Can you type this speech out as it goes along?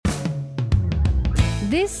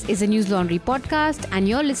This is a News Laundry podcast, and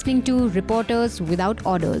you're listening to Reporters Without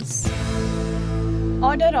Orders.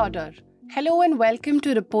 Order, order. Hello and welcome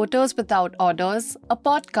to Reporters Without Orders, a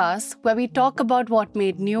podcast where we talk about what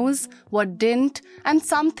made news, what didn't, and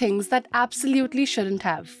some things that absolutely shouldn't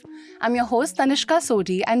have. I'm your host, Tanishka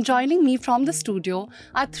Sodhi, and joining me from the studio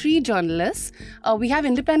are three journalists. We have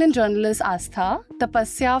independent journalist Astha,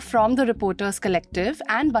 Tapasya from the Reporters Collective,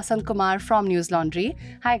 and Basant Kumar from News Laundry.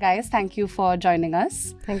 Hi guys, thank you for joining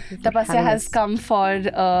us. Thank you. Tapasya has come for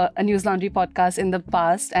a News Laundry podcast in the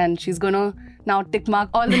past, and she's going to now tick mark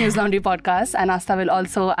all the News Laundry podcasts, and Astha will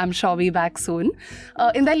also, I'm sure, be back soon.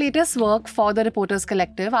 In their latest work for the Reporters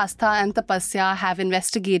Collective, Astha and Tapasya have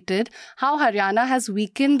investigated how Haryana has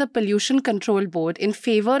weakened the Pollution Control Board in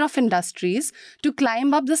favor of industries to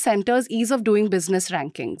climb up the centre's ease of doing business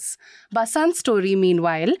rankings. Basant's story,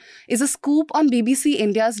 meanwhile, is a scoop on BBC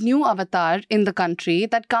India's new avatar in the country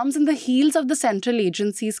that comes in the heels of the central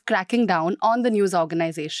agencies cracking down on the news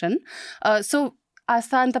organisation.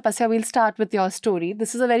 Astha and Tapasya, we'll start with your story.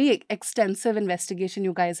 This is a very extensive investigation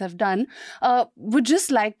you guys have done. Would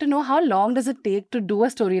just like to know, how long does it take to do a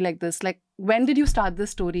story like this? Like, when did you start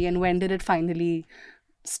this story and when did it finally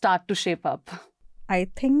start to shape up? I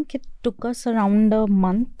think it took us around a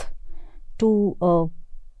month to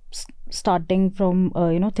starting from,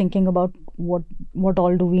 thinking about what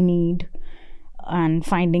all do we need and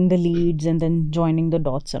finding the leads and then joining the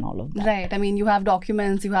dots and all of that. Right. I mean, you have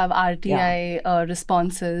documents, you have RTI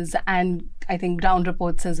responses, and I think ground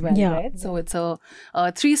reports as well, right? So it's a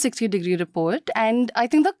 360-degree report. And I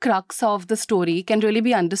think the crux of the story can really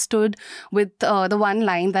be understood with the one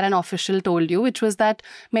line that an official told you, which was that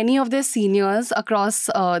many of their seniors across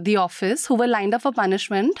the office who were lined up for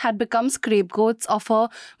punishment had become scapegoats of a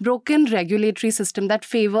broken regulatory system that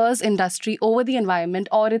favors industry over the environment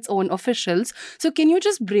or its own officials. So can you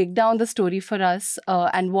just break down the story for us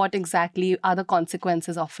and what exactly are the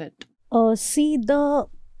consequences of it?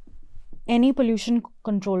 Any pollution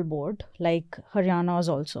control board, like Haryana's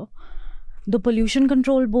also, the pollution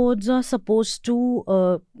control boards are supposed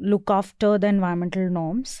to look after the environmental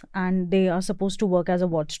norms and they are supposed to work as a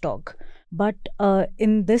watchdog. But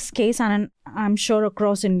in this case, and I'm sure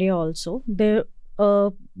across India also,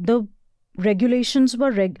 the regulations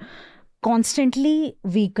were constantly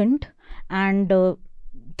weakened and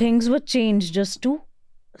things were changed just to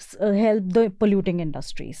help the polluting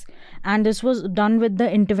industries, and this was done with the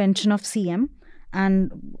intervention of CM, and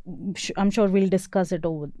I'm sure we'll discuss it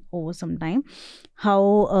over some time,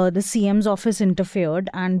 how the CM's office interfered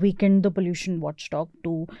and weakened the pollution watchdog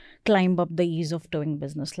to climb up the ease of doing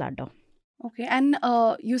business ladder. Okay, and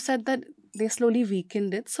you said that they slowly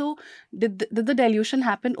weakened it. So did the dilution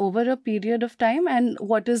happen over a period of time, and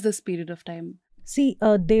what is this period of time? See,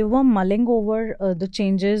 they were mulling over the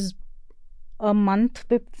changes a month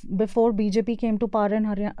before BJP came to power in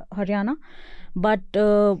Haryana. But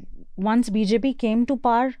once BJP came to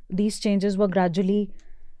power, these changes were gradually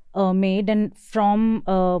made. And from,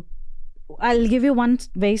 I'll give you one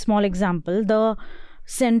very small example. The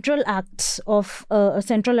central acts of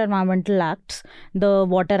Central Environmental Acts, the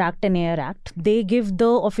Water Act and Air Act, they give the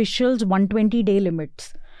officials 120-day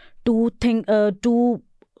limits to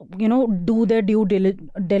do their due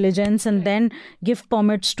diligence and then give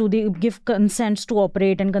permits give consents to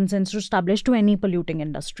operate and consents to establish to any polluting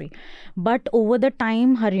industry. But over the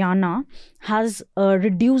time, Haryana has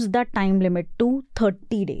reduced that time limit to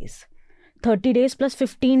 30 days. 30 days plus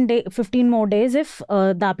 15 more days if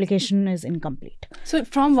the application is incomplete. So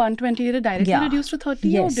from 120, did it directly reduce to 30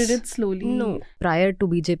 Yes. or did it slowly? No. Prior to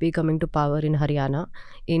BJP coming to power in Haryana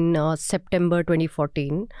in September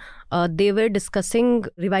 2014, they were discussing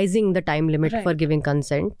revising the time limit for giving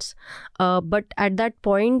consents. But at that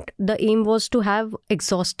point, the aim was to have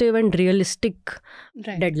exhaustive and realistic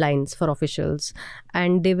deadlines for officials.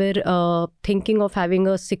 And they were thinking of having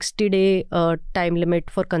a 60-day time limit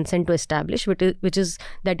for consent to establish, which is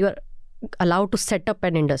that you are allowed to set up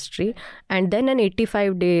an industry, and then an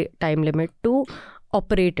 85-day time limit to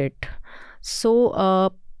operate it.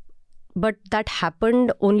 So, but that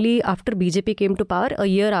happened only after BJP came to power. A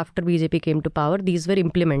year after BJP came to power, these were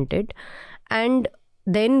implemented. And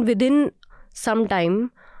then within some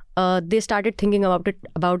time, they started thinking about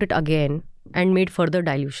it again and made further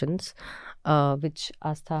dilutions, which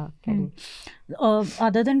Astha can...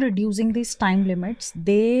 Other than reducing these time limits,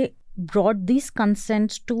 they brought these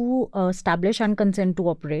consents to establish and consent to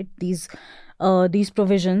operate, these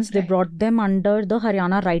provisions, they brought them under the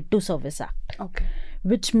Haryana Right to Service Act. Okay.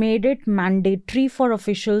 Which made it mandatory for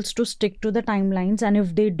officials to stick to the timelines, and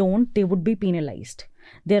if they don't, they would be penalized.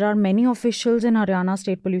 There are many officials in Haryana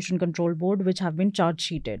State Pollution Control Board which have been charge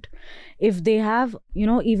sheeted if they have,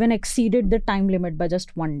 even exceeded the time limit by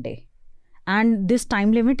just one day. And this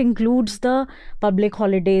time limit includes the public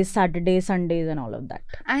holidays, Saturdays, Sundays, and all of that.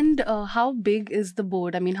 And how big is the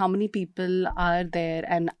board? I mean, how many people are there?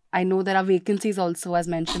 And I know there are vacancies also, as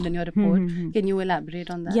mentioned in your report. Can you elaborate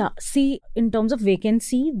on that? Yeah. See, in terms of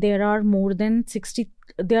vacancy, there are around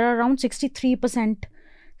 63%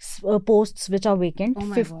 posts which are vacant.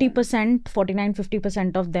 50%,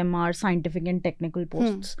 49-50% of them are scientific and technical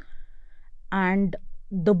posts. And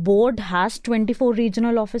the board has 24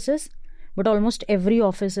 regional offices, but almost every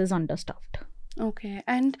office is understaffed. Okay.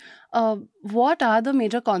 And what are the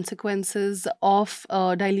major consequences of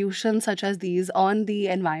dilutions such as these on the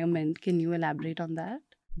environment? Can you elaborate on that?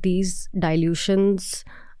 These dilutions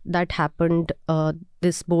that happened,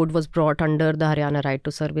 this board was brought under the Haryana Right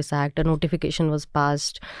to Service Act. A notification was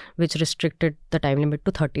passed which restricted the time limit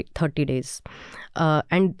to 30 days.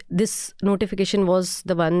 And this notification was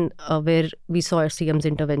the one where we saw CM's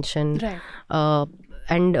intervention. Right.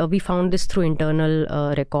 And we found this through internal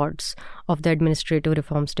records of the Administrative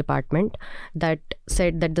Reforms Department that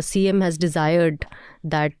said that the CM has desired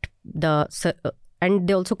that and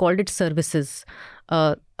they also called it services.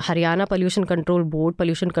 Haryana Pollution Control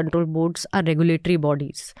Boards are regulatory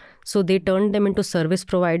bodies. So they turned them into service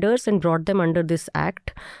providers and brought them under this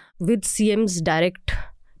act with CM's direct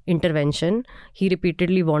intervention. He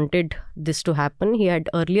repeatedly wanted this to happen. He had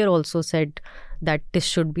earlier also said that this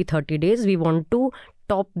should be 30 days. We want to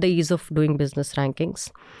top the ease of doing business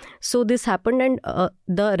rankings. So this happened, and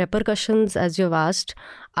the repercussions, as you have asked,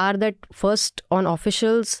 are that first on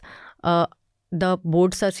officials, the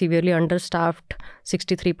boards are severely understaffed,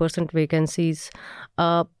 63% vacancies.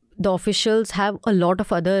 The officials have a lot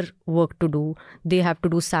of other work to do. They have to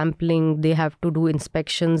do sampling, they have to do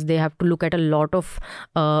inspections, they have to look at a lot of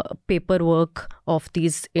paperwork of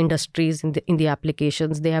these industries in the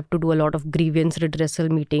applications. They have to do a lot of grievance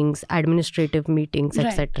redressal meetings, administrative meetings, Right.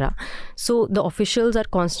 etc. So the officials are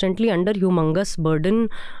constantly under humongous burden.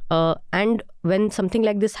 And when something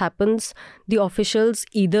like this happens, the officials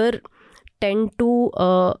either tend to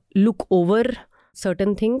look over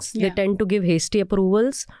certain things. Yeah. They tend to give hasty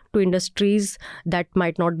approvals to industries that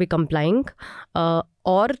might not be complying,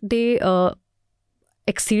 or they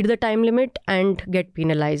exceed the time limit and get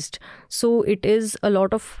penalized. So it is a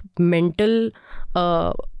lot of mental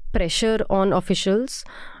pressure on officials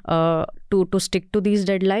to stick to these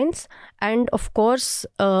deadlines. And of course,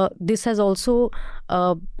 this has also,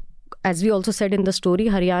 as we also said in the story,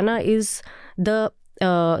 Haryana is the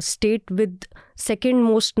state with second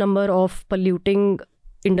most number of polluting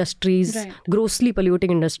industries, Right. grossly polluting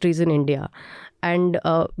industries in India. And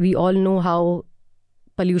we all know how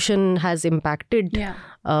pollution has impacted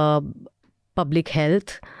public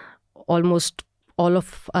health. Almost all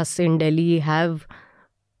of us in Delhi have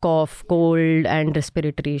cough, cold and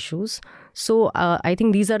respiratory issues. So I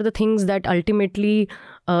think these are the things that ultimately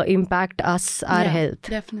impact us, our health.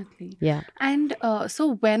 Definitely. Yeah. And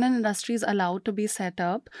so when an industry is allowed to be set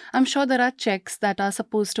up, I'm sure there are checks that are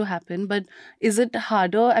supposed to happen, but is it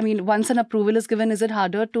harder? I mean, once an approval is given, is it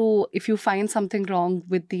harder to, if you find something wrong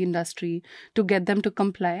with the industry, to get them to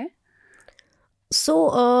comply?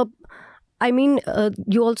 So,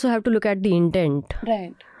 you also have to look at the intent.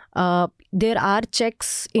 Right. There are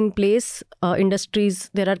checks in place, industries,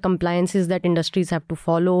 there are compliances that industries have to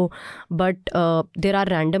follow, but there are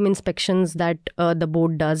random inspections that the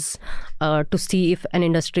board does to see if an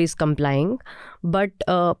industry is complying. But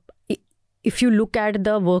if you look at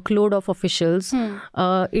the workload of officials,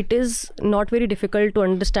 it is not very difficult to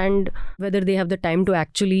understand whether they have the time to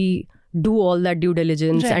actually do all that due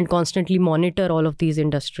diligence and constantly monitor all of these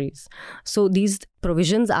industries. So these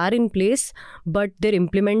provisions are in place, but their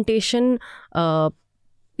implementation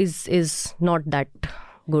is not that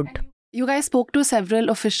good. You guys spoke to several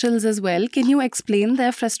officials as well. Can you explain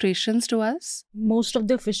their frustrations to us? Most of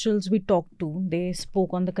the officials we talked to, they spoke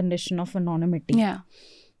on the condition of anonymity. Yeah.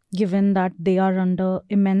 Given that they are under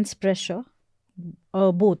immense pressure,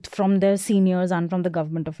 both from their seniors and from the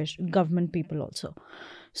government people also.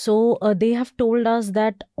 So they have told us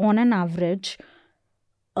that on an average,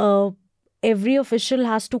 every official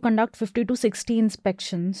has to conduct 50 to 60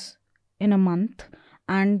 inspections in a month,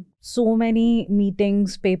 and so many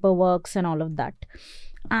meetings, paperworks and all of that.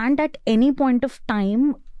 And at any point of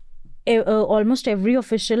time, almost every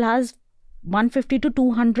official has 150 to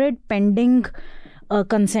 200 pending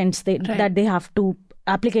consents that they have to,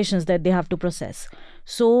 applications that they have to process.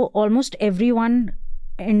 So almost everyone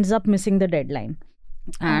ends up missing the deadline.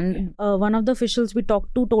 And one of the officials we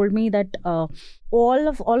talked to told me that all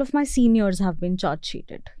of my seniors have been charge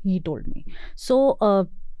sheeted. He told me so.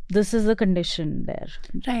 This is the condition there.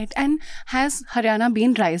 Right. And has Haryana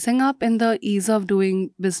been rising up in the ease of doing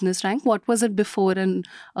business rank? What was it before, and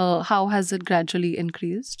how has it gradually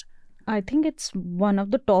increased? I think it's one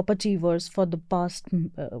of the top achievers for the past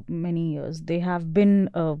many years. They have been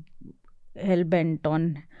hell-bent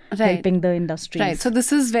on helping the industry. Right. So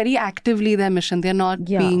this is very actively their mission. They're not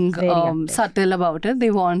being subtle about it.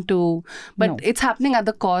 They want to, but it's happening at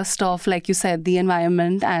the cost of, like you said, the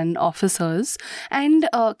environment and officers. And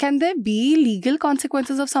can there be legal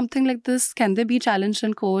consequences of something like this? Can they be challenged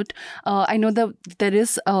in court? I know that there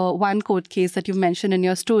is one court case that you've mentioned in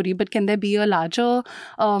your story, but can there be a larger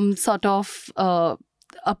sort of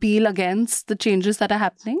appeal against the changes that are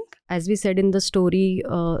happening? As we said in the story,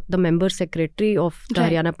 the member secretary of the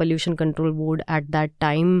Haryana Pollution Control Board at that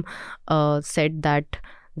time said that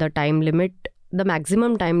the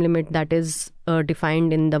maximum time limit that is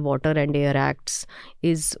defined in the Water and Air Acts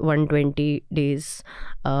is 120 days.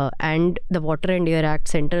 And the Water and Air Act,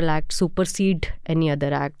 Central Act, supersede any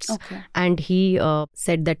other acts. And he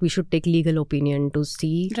said that we should take legal opinion to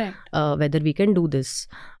see whether we can do this.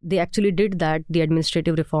 They actually did that. The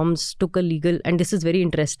administrative reforms took a legal, and this is very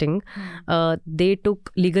interesting, they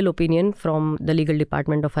took legal opinion from the legal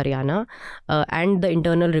department of Haryana, and the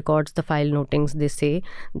internal records, the file notings, they say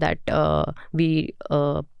that we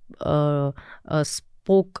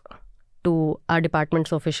spoke to our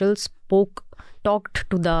department's officials, talked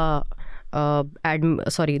to the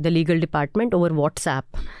the legal department over WhatsApp,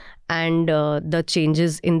 and the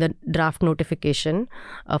changes in the draft notification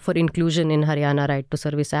for inclusion in Haryana Right to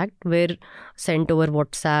Service Act were sent over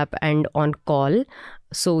WhatsApp and on call.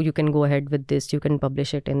 So you can go ahead with this, you can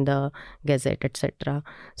publish it in the Gazette, etc.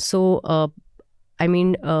 So,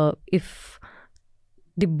 if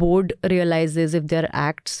the board realizes, if there are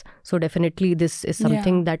acts, so definitely this is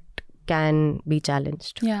something that can be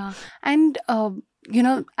challenged. Yeah. And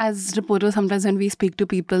as reporters, sometimes when we speak to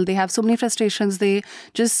people, they have so many frustrations. They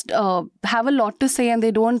just have a lot to say and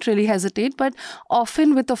they don't really hesitate. But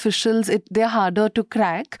often with officials, they're harder to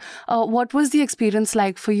crack. What was the experience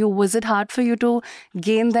like for you? Was it hard for you to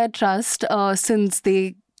gain their trust since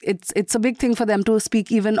it's a big thing for them to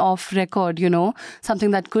speak even off record,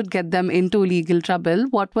 something that could get them into legal trouble?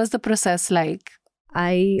 What was the process like?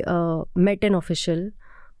 I met an official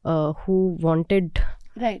who wanted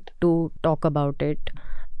to talk about it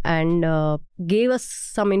and gave us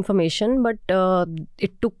some information, but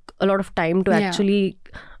it took a lot of time to actually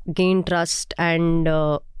gain trust and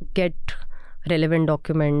get relevant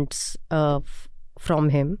documents from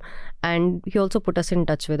him. And he also put us in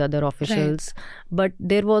touch with other officials. But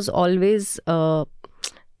there was always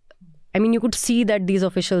you could see that these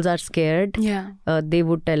officials are scared. They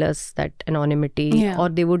would tell us that anonymity, or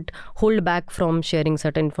they would hold back from sharing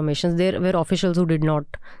certain information. There were officials who did not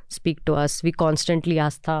speak to us. We constantly,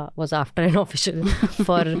 Astha was after an official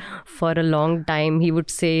for a long time. He would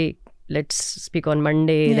say, let's speak on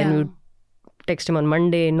Monday. Then we would text him on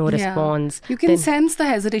Monday, no response. You can sense the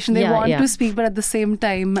hesitation. They want to speak, but at the same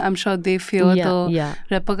time, I'm sure they fear the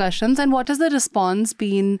repercussions. And what has the response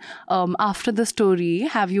been after the story?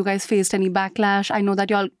 Have you guys faced any backlash? I know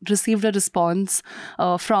that you all received a response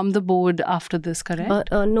from the board after this,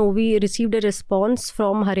 correct? No, we received a response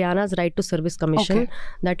from Haryana's Right to Service Commission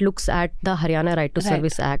that looks at the Haryana Right to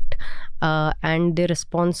Service Act. And their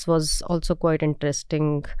response was also quite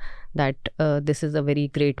interesting, that this is a very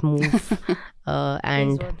great move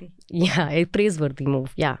and a praiseworthy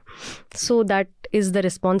move. So that is the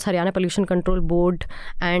response. Haryana Pollution Control Board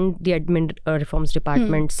and the Admin Reforms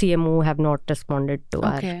Department, CMO, have not responded to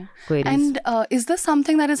our queries. And is this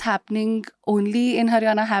something that is happening only in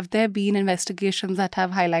Haryana? Have there been investigations that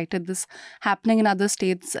have highlighted this happening in other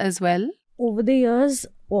states as well? Over the years,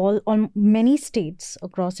 many states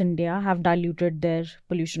across India have diluted their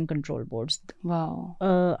pollution control boards. Wow.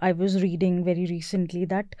 I was reading very recently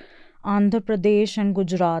that Andhra Pradesh and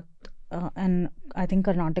Gujarat and I think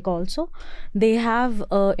Karnataka also, they have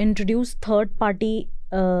introduced third-party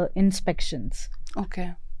inspections.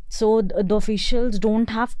 So the officials don't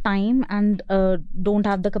have time and don't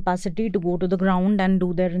have the capacity to go to the ground and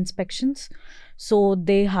do their inspections. So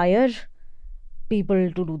they hire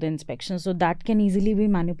people to do the inspection, so that can easily be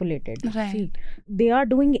manipulated. See, they are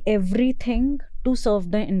doing everything to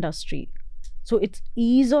serve the industry, so it's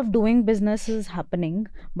ease of doing business is happening,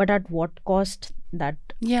 but at what cost that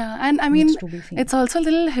and I mean, needs to be seen. it's also a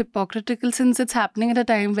little hypocritical since it's happening at a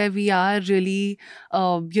time where we are really,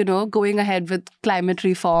 going ahead with climate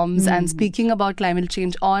reforms and speaking about climate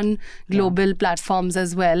change on global platforms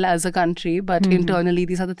as well as a country. But internally,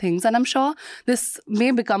 these are the things. And I'm sure this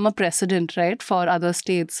may become a precedent, right, for other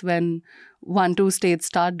states when 1-2 states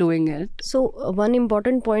start doing it. So one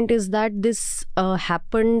important point is that this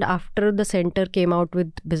happened after the center came out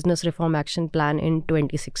with Business Reform Action Plan in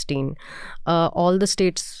 2016. All the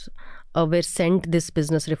states were sent this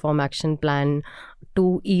Business Reform Action Plan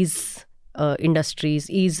to ease industries,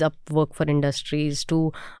 ease up work for industries,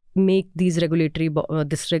 to make these regulatory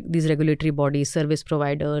these regulatory bodies service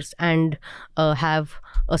providers and have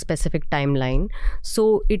a specific timeline.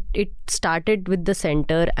 So it started with the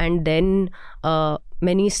center, and then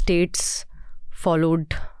many states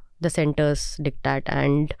followed the center's diktat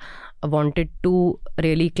and wanted to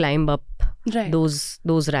really climb up those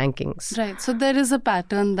rankings. Right. So there is a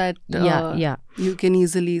pattern that you can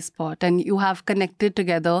easily spot, and you have connected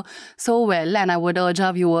together so well. And I would urge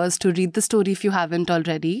our viewers to read the story if you haven't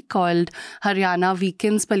already, called Haryana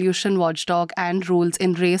Weakens Pollution Watchdog and Rules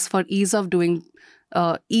in Race for Ease of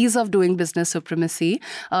Doing Business Supremacy.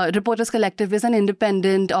 Reporters Collective is an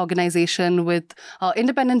independent organization with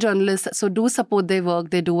independent journalists, so do support their work.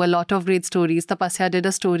 They do a lot of great stories. Tapasya did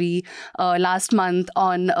a story last month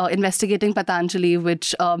on investigating Patanjali,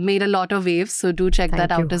 which made a lot of waves, so do check that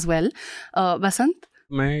out as well. Basant?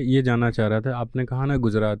 मैं ये जानना चाह रहा था, आपने कहा ना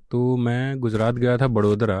गुजरात, तो मैं गुजरात गया था,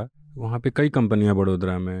 बड़ोदरा, वहाँ पे कई कंपनियाँ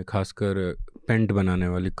बड़ोदरा में, खासकर पेंट बनाने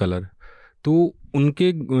वाली, कलर, तो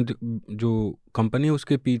उनके जो कंपनी है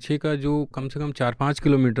उसके पीछे का जो कम से कम 4-5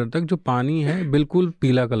 किलोमीटर तक जो पानी है बिल्कुल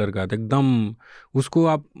पीला कलर का था एकदम, उसको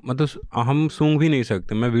आप मतलब हम सूंघ भी नहीं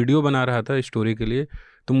सकते। मैं वीडियो बना रहा था स्टोरी के लिए,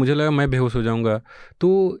 तो मुझे लगा मैं बेहोश हो जाऊंगा।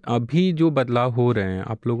 तो अभी जो बदलाव हो रहे हैं,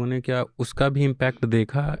 आप लोगों ने क्या उसका भी इम्पैक्ट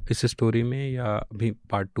देखा इस स्टोरी में, या अभी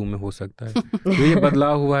पार्ट 2 में हो सकता है? जो ये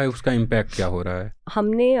बदलाव हुआ है उसका इम्पैक्ट क्या हो रहा है?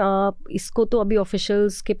 हमने इसको तो अभी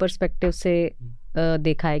ऑफिशियल्स के पर्सपेक्टिव से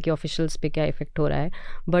देखा है कि ऑफिशियल्स पे क्या इफेक्ट हो रहा है,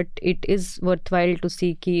 but it is worthwhile to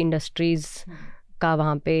see कि इंडस्ट्रीज़ का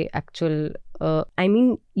वहाँ पे एक्चुअल आई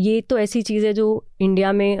मीन ये तो ऐसी चीज़ है जो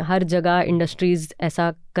इंडिया में हर जगह इंडस्ट्रीज़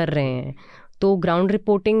ऐसा कर रहे हैं। तो ग्राउंड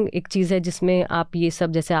रिपोर्टिंग एक चीज़ है जिसमें आप ये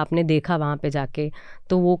सब जैसे आपने देखा वहाँ पे जाके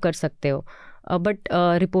तो वो कर सकते हो। बट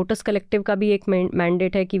रिपोर्टर्स कलेक्टिव का भी एक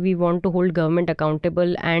मैंडेट है कि we want to hold government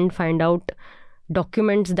accountable and find out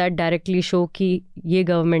documents that directly show कि ये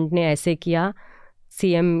गवर्नमेंट ने ऐसे किया,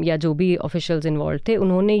 सीएम या जो भी ऑफिशियल्स इन्वॉल्व थे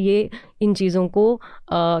उन्होंने ये इन चीज़ों को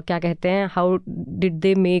क्या कहते हैं, how did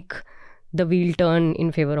they make the wheel turn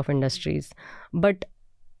in favour of industries. But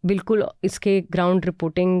बिल्कुल इसके ग्राउंड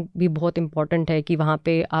रिपोर्टिंग भी बहुत इम्पॉर्टेंट है कि वहाँ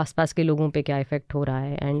पे आसपास के लोगों पे क्या इफ़ेक्ट हो रहा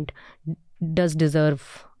है, and does deserve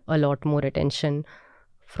a lot more attention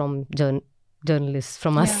from journalists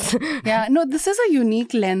from us. No, this is a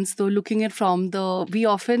unique lens though, looking at from we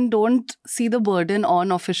often don't see the burden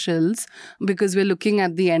on officials because we're looking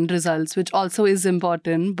at the end results, which also is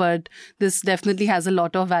important, but this definitely has a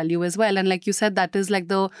lot of value as well. And like you said, that is like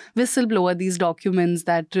the whistleblower, these documents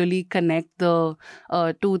that really connect the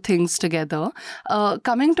two things together.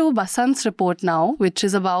 Coming to Basant's report now, which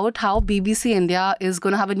is about how BBC India is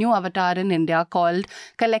going to have a new avatar in India called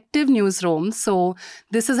Collective Newsroom. So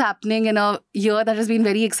this is happening in a year that has been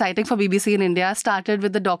very exciting for BBC in India. Started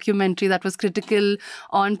with the documentary that was critical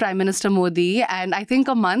on Prime Minister Modi, and I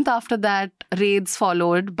think a month after that, raids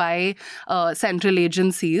followed by central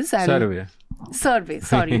agencies. And Survey,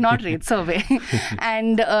 sorry, not raids, survey.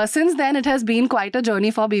 And since then, it has been quite a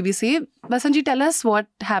journey for BBC. Basanji, tell us what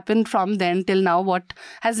happened from then till now. What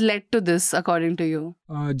has led to this, according to you?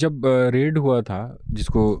 जब raid हुआ था,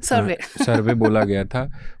 जिसको सर्वे बोला गया था,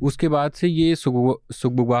 उसके बाद से ये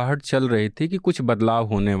सुगबुगाहट चल रही थी कि कुछ बदलाव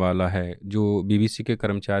होने वाला है। जो BBC के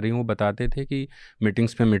कर्मचारी वो बताते थे कि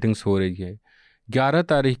मीटिंग्स पे मीटिंग्स हो रही है। 11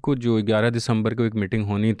 तारीख को, जो 11 दिसंबर को एक मीटिंग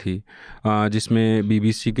होनी थी जिसमें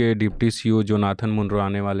BBC के डिप्टी CEO जोनाथन मुनरो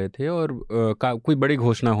आने वाले थे और कोई बड़ी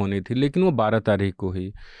घोषणा होनी थी, लेकिन वो 12 तारीख को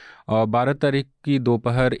ही, और 12 तारीख की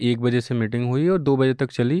दोपहर 1 बजे से मीटिंग हुई और 2 बजे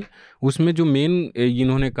तक चली। उसमें जो मेन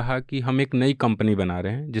इन्होंने कहा कि हम एक नई कंपनी बना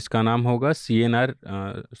रहे हैं जिसका नाम होगा CNR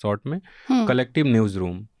शॉर्ट में, कलेक्टिव न्यूज़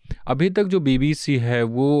रूम। अभी तक जो BBC है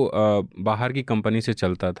वो बाहर की कंपनी से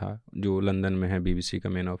चलता था, जो लंदन में है BBC का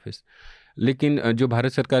मेन ऑफिस, लेकिन जो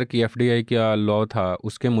भारत सरकार की FDI का लॉ था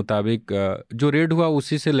उसके मुताबिक जो रेड हुआ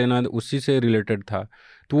उसी से रिलेटेड था।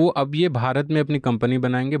 तो वो अब ये भारत में अपनी कंपनी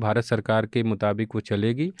बनाएंगे, भारत सरकार के मुताबिक वो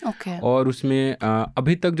चलेगी। और उसमें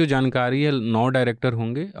अभी तक जो जानकारी है 9 डायरेक्टर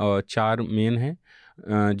होंगे और 4 मेन हैं,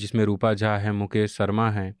 जिसमें रूपा झा है, मुकेश शर्मा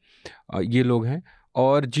हैं, ये लोग हैं।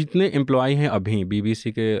 और जितने एम्प्लॉय हैं अभी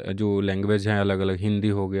बीबीसी के, जो लैंग्वेज हैं अलग अलग, हिंदी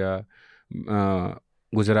हो गया,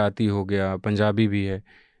 गुजराती हो गया, पंजाबी भी है,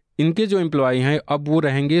 इनके जो एम्प्लॉय हैं अब वो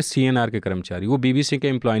रहेंगे सीएनआर के कर्मचारी, वो बीबीसी के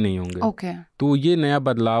एम्प्लॉय नहीं होंगे। ओके। तो ये नया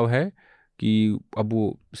बदलाव है कि अब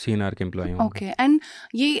वो सीएनआर के एम्प्लॉय होंगे। ओके। एंड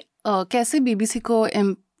ये कैसे बीबीसी को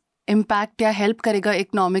इम्पैक्ट या हेल्प करेगा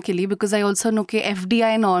economically, because I also know कि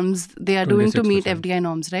FDI norms they are doing to meet 26%. FDI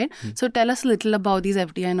norms, right? So tell us a little about these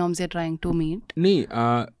FDI norms they are trying to meet. नहीं,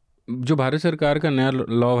 जो भारत सरकार का नया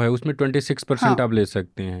law है उसमें 26% आप ले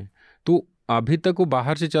सकते हैं। तो अभी तक वो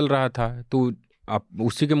बाहर से चल रहा था तो आप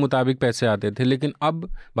उसी के मुताबिक पैसे आते थे, लेकिन अब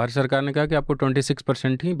भारत सरकार ने कहा कि आपको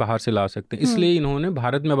 26% ही बाहर से ला सकते हैं, इसलिए इन्होंने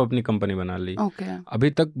भारत में अब अपनी कंपनी बना ली। अभी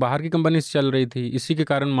तक बाहर की कंपनी से चल रही थी, इसी के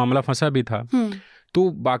कारण मामला फंसा भी था। तो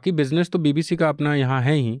बाकी बिजनेस तो बीबीसी का अपना यहाँ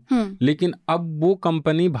है ही, लेकिन अब वो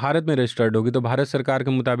कंपनी भारत में रजिस्टर्ड होगी तो भारत सरकार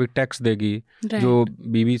के मुताबिक टैक्स देगी। जो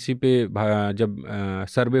बीबीसी पे जब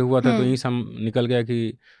सर्वे हुआ था तो यही निकल गया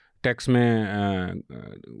कि टैक्स में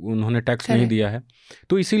उन्होंने टैक्स नहीं दिया है,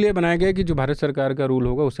 तो इसीलिए बनाया गया कि जो भारत सरकार का रूल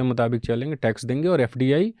होगा उसके मुताबिक चलेंगे, टैक्स देंगे, और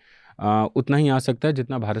FDI उतना ही आ सकता है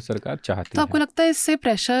जितना भारत सरकार चाहती है। तो आपको लगता है इससे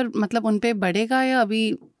प्रेशर मतलब उन पे बढ़ेगा या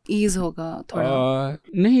अभी ईज होगा थोड़ा?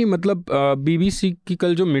 नहीं, मतलब बीबीसी की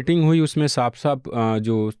कल जो मीटिंग हुई उसमें साफ साफ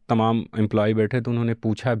जो तमाम एम्प्लॉय बैठे तो उन्होंने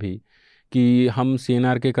पूछा भी कि हम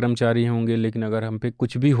सीएनआर के कर्मचारी होंगे, लेकिन अगर हम पे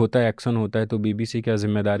कुछ भी होता है, एक्शन होता है, तो बीबीसी क्या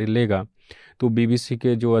जिम्मेदारी लेगा। तो बीबीसी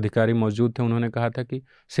के जो अधिकारी मौजूद थे उन्होंने कहा था कि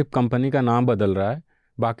सिर्फ कंपनी का नाम बदल रहा है,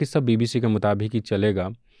 बाकी सब बीबीसी के मुताबिक ही चलेगा,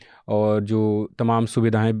 और जो तमाम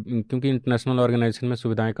सुविधाएं, क्योंकि इंटरनेशनल ऑर्गेनाइजेशन में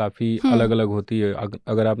सुविधाएं काफ़ी अलग अलग होती है,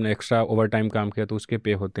 अगर आपने एक्स्ट्रा ओवर टाइम काम किया तो उसके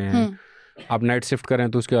पे होते हैं, आप नाइट शिफ्ट करें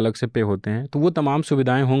तो उसके अलग से पे होते हैं, तो वो तमाम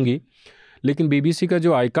सुविधाएं होंगी। लेकिन बीबीसी का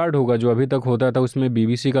जो आई कार्ड होगा, जो अभी तक होता था उसमें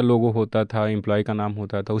बीबीसी का लोगो होता था, एम्प्लॉय का नाम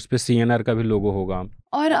होता था, उस पर सीएनआर का भी लोगो होगा।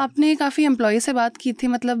 और आपने काफ़ी एम्प्लॉय से बात की थी,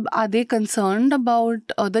 मतलब are they concerned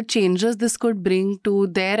about the changes this could bring to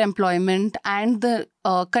their employment and the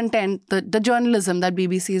content, the journalism that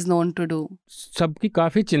BBC is known to do? सबकी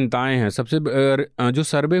काफ़ी चिंताएं हैं। सबसे जो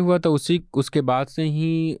सर्वे हुआ था उसके बाद से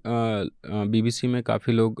ही बीबीसी में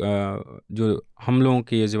काफ़ी लोग, जो हम लोगों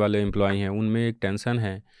के एज वाले एम्प्लॉय हैं, उनमें एक टेंशन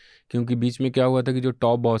है, क्योंकि बीच में क्या हुआ था कि जो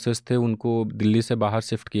टॉप बॉसेस थे उनको दिल्ली से बाहर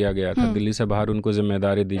शिफ्ट किया गया था, दिल्ली से बाहर उनको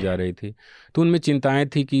जिम्मेदारी दी जा रही थी, तो उनमें चिंताएं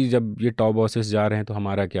थी कि जब ये टॉप बॉसेस जा रहे हैं तो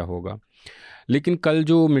हमारा क्या होगा। लेकिन कल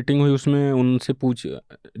जो मीटिंग हुई उसमें उनसे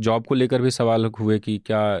जॉब को लेकर भी सवाल हुए कि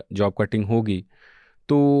क्या जॉब कटिंग होगी,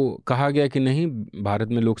 तो कहा गया कि नहीं, भारत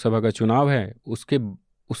में लोकसभा का चुनाव है,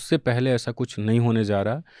 उससे पहले ऐसा कुछ नहीं होने जा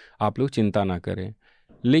रहा, आप लोग चिंता ना करें।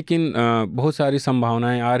 लेकिन बहुत सारी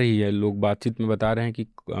संभावनाएं आ रही है, लोग बातचीत में बता रहे हैं कि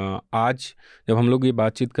आज जब हम लोग ये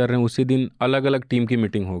बातचीत कर रहे हैं उसी दिन अलग अलग टीम की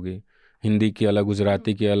मीटिंग होगी, हिंदी की अलग,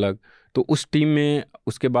 गुजराती की अलग, तो उस टीम में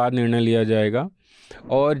उसके बाद निर्णय लिया जाएगा।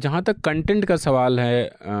 और जहाँ तक कंटेंट का सवाल है,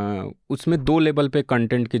 उसमें 2 लेवल पे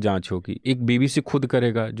कंटेंट की जांच होगी। एक बीबीसी खुद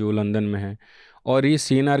करेगा जो लंदन में है, और ये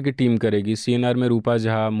सीएनआर की टीम करेगी। सीएनआर में रूपा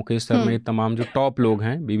झा, मुकेश शर्मा, ये तमाम जो टॉप लोग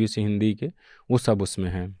हैं बीबीसी हिंदी के, वो सब उसमें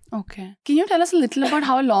हैं। Okay. Can you tell us a little about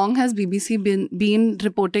how long has BBC been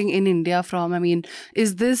reporting in India from? I mean,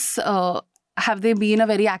 is this have they been a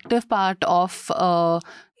very active part of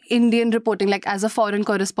Indian reporting, like as a foreign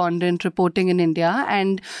correspondent reporting in India?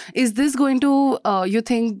 And is this going to, you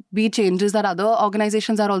think, be changes that other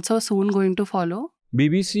organizations are also soon going to follow?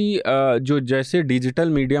 BBC जो जैसे digital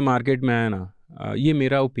media market में आया ना, ये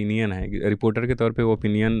मेरा opinion है, reporter के तौर पे वो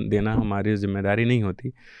ओपिनियन देना हमारी जिम्मेदारी नहीं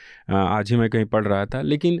होती। आज ही मैं कहीं पढ़ रहा था,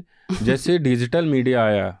 लेकिन जैसे डिजिटल मीडिया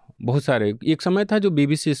आया, बहुत सारे, एक समय था जो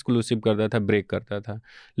बीबीसी एक्सक्लूसिव करता था, ब्रेक करता था,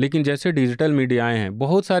 लेकिन जैसे डिजिटल मीडिया आए हैं,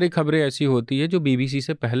 बहुत सारी खबरें ऐसी होती है जो बीबीसी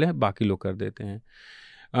से पहले बाकी लोग कर देते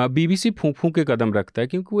हैं। बीबीसी फूंक फूंक के कदम रखता है,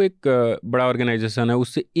 क्योंकि वो एक बड़ा ऑर्गेनाइजेशन है,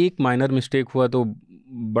 उससे एक माइनर मिस्टेक हुआ तो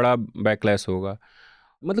बड़ा बैकलैश होगा।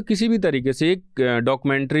 मतलब किसी भी तरीके से एक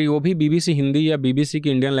डॉक्यूमेंट्री, वो भी बीबीसी हिंदी या बीबीसी की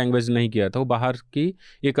इंडियन लैंग्वेज नहीं किया था, वो बाहर की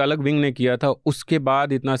एक अलग विंग ने किया था, उसके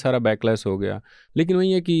बाद इतना सारा बैकलैश हो गया। लेकिन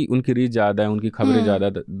वही है कि उनकी रीच ज़्यादा है, उनकी खबरें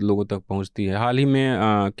ज़्यादा लोगों तक पहुंचती है। हाल ही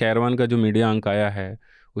में कैरवान का जो मीडिया अंक आया है,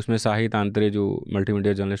 उसमें साहित आंतरे जो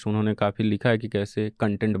मल्टीमीडिया जर्नलिस्ट, उन्होंने काफ़ी लिखा है कि कैसे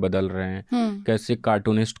कंटेंट बदल रहे हैं, कैसे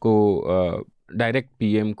कार्टूनिस्ट को डायरेक्ट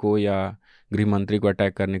पीएम को या गृह मंत्री को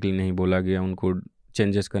अटैक करने के लिए नहीं बोला गया, उनको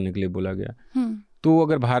चेंजेस करने के लिए बोला गया। तो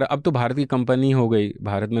अगर अब तो भारत की कंपनी हो गई,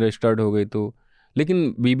 भारत में रजिस्टर्ड हो गई, तो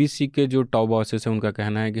लेकिन बीबीसी के जो टॉप बॉसेस हैं उनका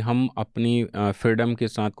कहना है कि हम अपनी फ्रीडम के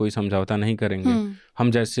साथ कोई समझौता नहीं करेंगे,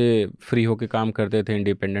 हम जैसे फ्री होके काम करते थे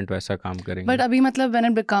इंडिपेंडेंट वैसा काम करेंगे। बट अभी मतलब when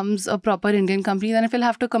it becomes a proper Indian company then it will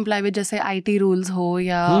have to comply with जैसे आईटी रूल्स हो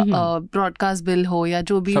या ब्रॉडकास्ट बिल हो या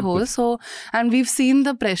जो भी हो, so and we have seen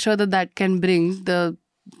the pressure that can bring the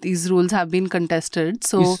these rules have been contested.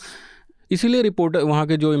 So इसीलिए reporter वहाँ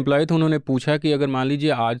के जो एम्प्लॉय थे उन्होंने पूछा कि अगर मान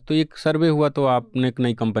लीजिए आज तो एक सर्वे हुआ तो आपने एक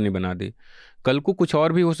नई कंपनी बना दी, कल को कुछ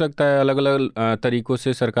और भी हो सकता है, अलग अलग तरीक़ों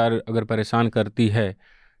से सरकार अगर परेशान करती है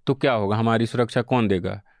तो क्या होगा, हमारी सुरक्षा कौन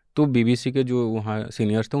देगा। तो बीबीसी के जो वहाँ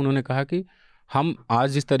सीनियर्स थे उन्होंने कहा कि हम आज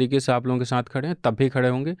जिस तरीके से आप लोगों के साथ खड़े हैं तब भी खड़े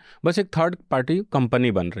होंगे, बस एक थर्ड पार्टी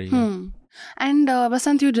कंपनी बन रही है। And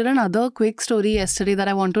Basant, you did another quick story yesterday that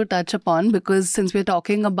I want to touch upon, because since we're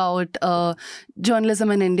talking about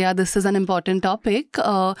journalism in India, this is an important topic.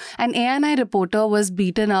 An ANI reporter was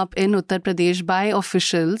beaten up in Uttar Pradesh by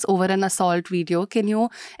officials over an assault video. Can you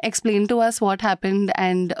explain to us what happened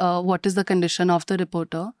and what is the condition of the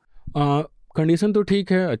reporter? Condition तो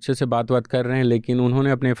ठीक है, अच्छे से बात कर रहे हैं, लेकिन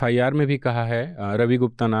उन्होंने अपने FIR में भी कहा है, रवि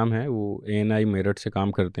गुप्ता नाम है, वो ANI मेरठ से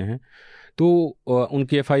काम करते हैं, तो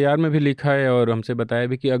उनकी FIR में भी लिखा है और हमसे बताया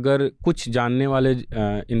भी कि अगर कुछ जानने वाले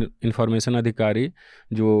इंफॉर्मेशन अधिकारी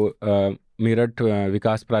जो मेरठ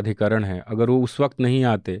विकास प्राधिकरण है, अगर वो उस वक्त नहीं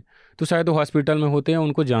आते तो शायद वो हॉस्पिटल में होते हैं,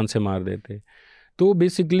 उनको जान से मार देते। तो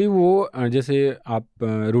बेसिकली वो जैसे आप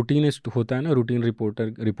रूटीनिस्ट होता है ना, रूटीन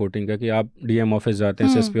रिपोर्टिंग का, कि आप DM ऑफिस जाते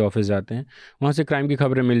हैं, SSP ऑफिस जाते हैं, वहाँ से क्राइम की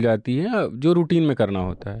खबरें मिल जाती हैं जो रूटीन में करना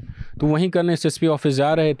होता है। तो वहीं करने SSP ऑफिस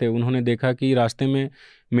जा रहे थे, उन्होंने देखा कि रास्ते में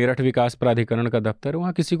मेरठ विकास प्राधिकरण का दफ्तर,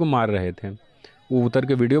 वहाँ किसी को मार रहे थे। वो उतर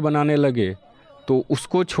के वीडियो बनाने लगे, तो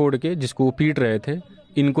उसको छोड़ के जिसको वो पीट रहे थे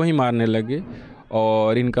इनको ही मारने लगे,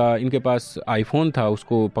 और इनके पास iPhone था,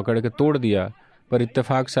 उसको पकड़ के तोड़ दिया, पर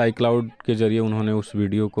इत्तेफाक से iCloud के ज़रिए उन्होंने उस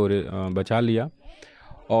वीडियो को बचा लिया।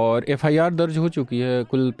 और FIR दर्ज हो चुकी है।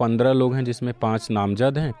 कुल 15 लोग हैं, जिसमें 5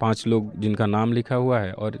 नामजद हैं, 5 लोग जिनका नाम लिखा हुआ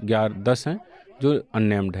है, और 10 हैं जो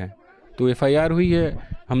अननेम्ड हैं। तो FIR हुई है।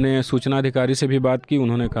 हमने सूचना अधिकारी से भी बात की,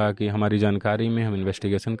 उन्होंने कहा कि हमारी जानकारी में हम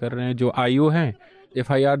इन्वेस्टिगेशन कर रहे हैं। जो IO हैं,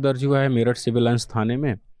 FIR दर्ज हुआ है मेरठ सिविल लाइंस थाने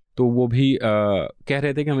में, तो वो भी कह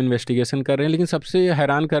रहे थे कि हम इन्वेस्टिगेशन कर रहे हैं। लेकिन सबसे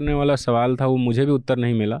हैरान करने वाला सवाल था, वो मुझे भी उत्तर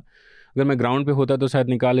नहीं मिला। अगर मैं ग्राउंड पे होता तो शायद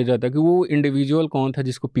निकाल ले जाता कि वो इंडिविजुअल कौन था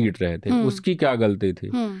जिसको पीट रहे थे, उसकी क्या गलती थी।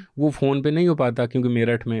 वो फ़ोन पे नहीं हो पाता क्योंकि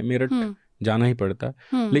मेरठ जाना ही पड़ता।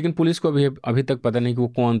 लेकिन पुलिस को अभी तक पता नहीं कि वो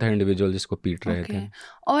कौन था इंडिविजुअल जिसको पीट रहे थे।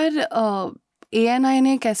 और ANI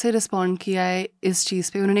ने कैसे रिस्पॉन्ड किया है इस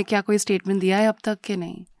चीज़ पे? उन्होंने क्या कोई स्टेटमेंट दिया है अब तक कि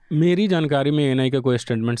नहीं? मेरी जानकारी में ANI का कोई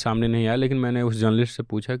स्टेटमेंट सामने नहीं आया, लेकिन मैंने उस जर्नलिस्ट से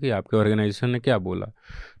पूछा कि आपके ऑर्गेनाइजेशन ने क्या बोला,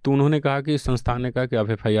 तो उन्होंने कहा कि संस्थान ने कहा कि आप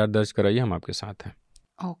FIR दर्ज कराइए, हम आपके साथ हैं।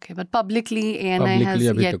 Okay, but publicly ANI has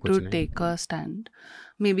yet to take a stand.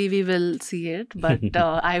 Maybe we will see it, but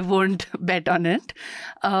I won't bet on it.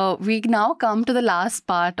 We now come to the last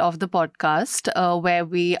part of the podcast where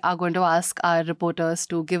we are going to ask our reporters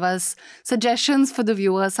to give us suggestions for the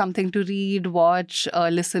viewers, something to read, watch,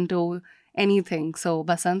 listen to, anything. So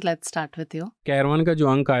Basant, let's start with you. Kairwan का जो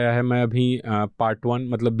अंक आया है, मैं अभी part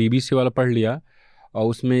 1 मतलब BBC वाला पढ़ लिया, और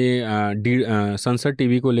उसमें संसद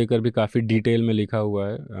TV को लेकर भी काफ़ी डिटेल में लिखा हुआ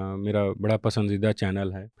है। मेरा बड़ा पसंदीदा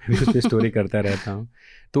चैनल है, मैं उस पर स्टोरी करता रहता हूँ,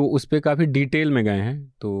 तो उस पर काफ़ी डिटेल में गए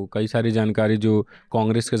हैं। तो कई सारी जानकारी जो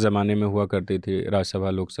कांग्रेस के ज़माने में हुआ करती थी राज्यसभा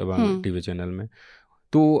लोकसभा TV चैनल में।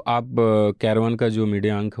 तो आप कैरवान का जो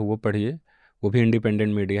मीडिया अंक है वो पढ़िए, वो भी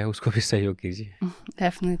इंडिपेंडेंट मीडिया है, उसको भी सहयोग कीजिए।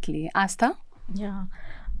 Definitely. Aastha?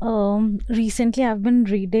 Recently I've been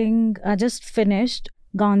reading, I just finished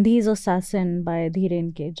Gandhi's Assassin by Dhiren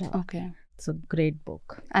Keja. Okay. It's a great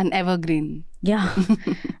book. An evergreen. Yeah.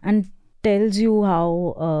 And tells you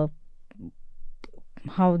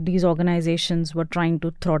how these organizations were trying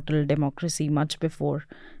to throttle democracy much before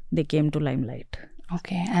they came to limelight.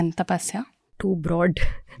 Okay. And Tapasya? 2 broad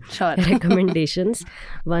sure. recommendations.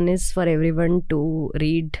 One is for everyone to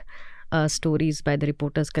read stories by the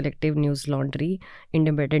Reporters Collective, News Laundry,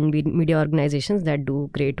 independent media organizations that do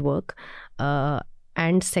great work.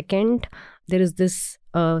 And second, there is this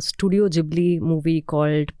Studio Ghibli movie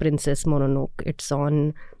called Princess Mononoke. It's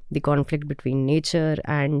on the conflict between nature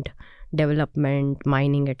and development,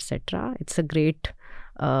 mining, etc. It's a great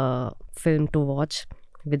film to watch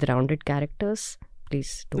with rounded characters.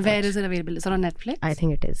 Please do Where watch. Is it available? Is it on Netflix? I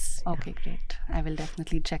think it is. Okay, great. I will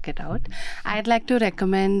definitely check it out. I'd like to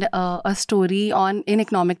recommend a story in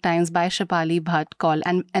Economic Times by Shapali Bhatt called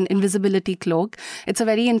An Invisibility Cloak. It's a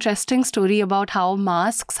very interesting story about how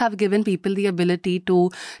masks have given people the ability to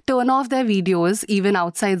turn off their videos even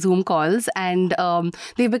outside Zoom calls, and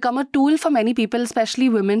they've become a tool for many people, especially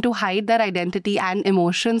women, to hide their identity and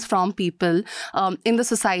emotions from people in the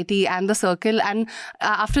society and the circle. And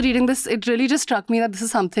after reading this, it really just struck me that this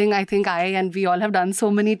is something I think I and we all have done so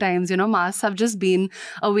many times. Masks have just been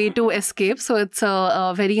a way to escape. So it's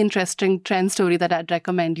a very interesting trend story that I'd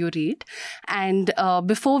recommend you read. And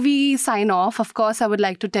before we sign off, of course, I would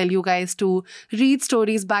like to tell you guys to read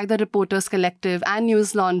stories by the Reporters Collective and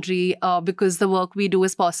News Laundry because the work we do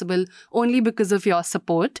is possible only because of your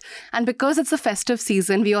support. And because it's a festive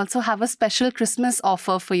season, we also have a special Christmas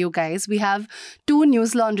offer for you guys. We have 2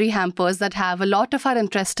 News Laundry hampers that have a lot of our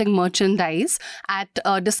interesting merchandise at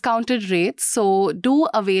discounted rates. So do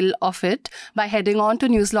avail of it by heading on to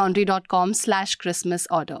newslaundry.com/Christmas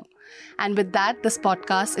order. And with that, this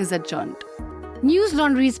podcast is adjourned. News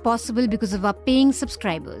Laundry is possible because of our paying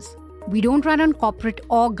subscribers. We don't run on corporate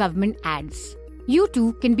or government ads. You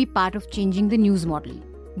too can be part of changing the news model.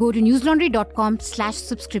 Go to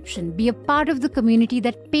newslaundry.com/subscription. Be a part of the community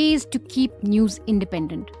that pays to keep news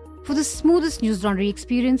independent. For the smoothest News Laundry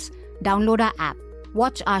experience, download our app,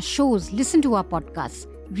 watch our shows, listen to our podcasts,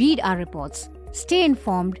 read our reports, stay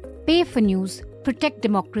informed, pay for news, protect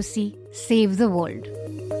democracy, save the world.